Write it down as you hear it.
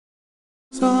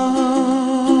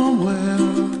Somewhere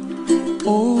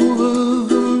over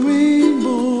the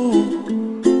rainbow,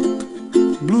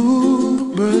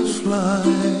 bluebirds fly,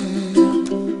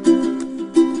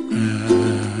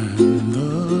 and the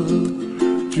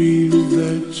dreams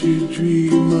that you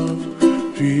dream of,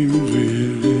 dreams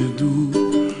really do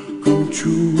come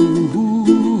true.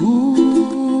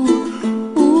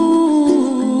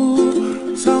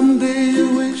 Ooh, someday you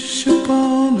wish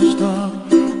upon a star,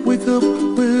 wake up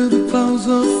where the clouds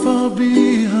are far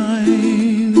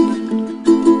behind.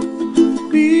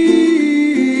 Be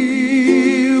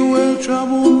where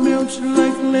trouble melts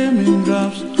like lemon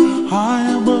drops, high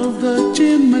above the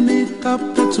chimney top.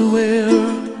 That's where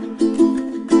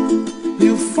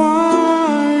you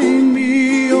find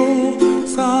me. Oh,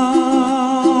 somewhere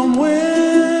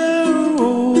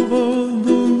over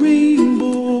the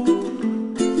rainbow,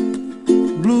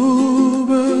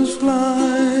 bluebirds fly,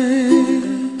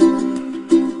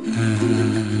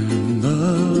 and the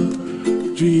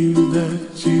dream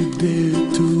that you dare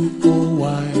to, oh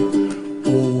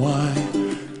why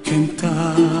can't I?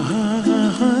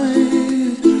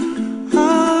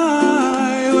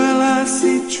 Well, I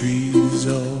see trees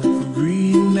of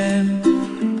green and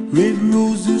red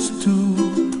roses too.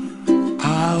 I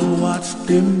watch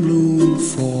them bloom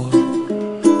for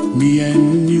me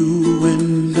and you,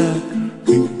 and I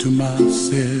think to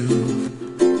myself,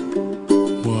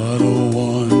 what a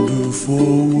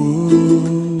wonderful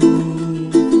world.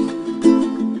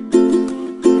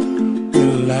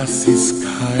 Well, I see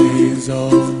skies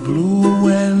of blue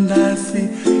and I see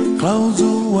clouds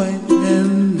of white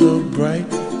and the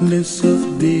brightness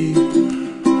of day.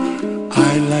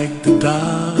 I like the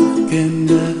dark and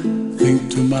I think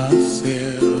to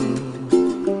myself,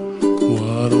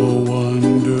 what a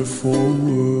wonderful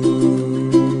world.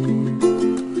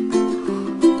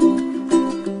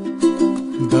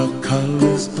 The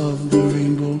colors of the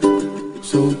rainbow,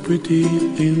 so pretty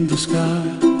in the sky,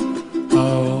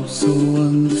 are also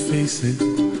on the faces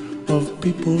of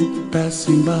people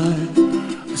passing by.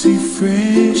 I see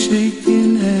friends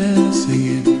shaking hands,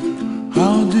 singing,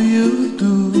 how do you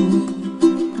do?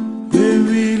 They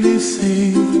really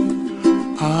say,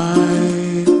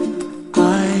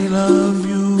 I love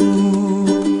you.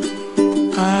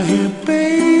 I hear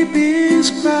babies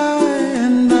cry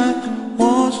and I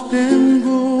watch them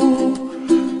go.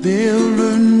 They'll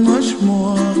learn much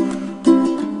more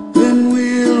than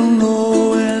we'll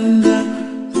know, and I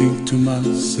think to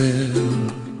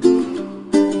myself,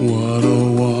 what a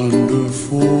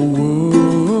wonderful world.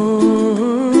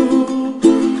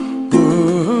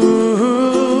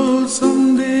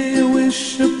 Someday I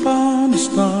wish upon a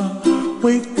star,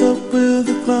 wake up where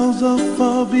the clouds are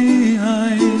far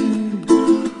behind.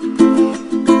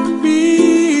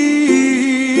 Be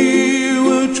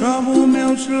where trouble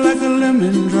melts like a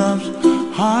lemon drops,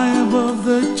 high above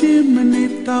the chimney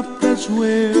top. That's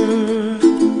where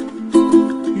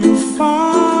you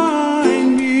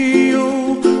find me.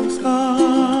 Oh,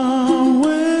 somewhere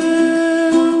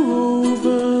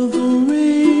over the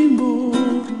rainbow,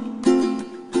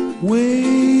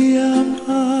 way up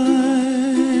high,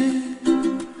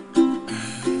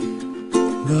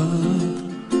 the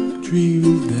dream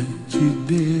that you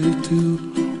dare to,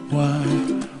 why,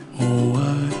 oh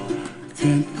why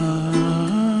can't I?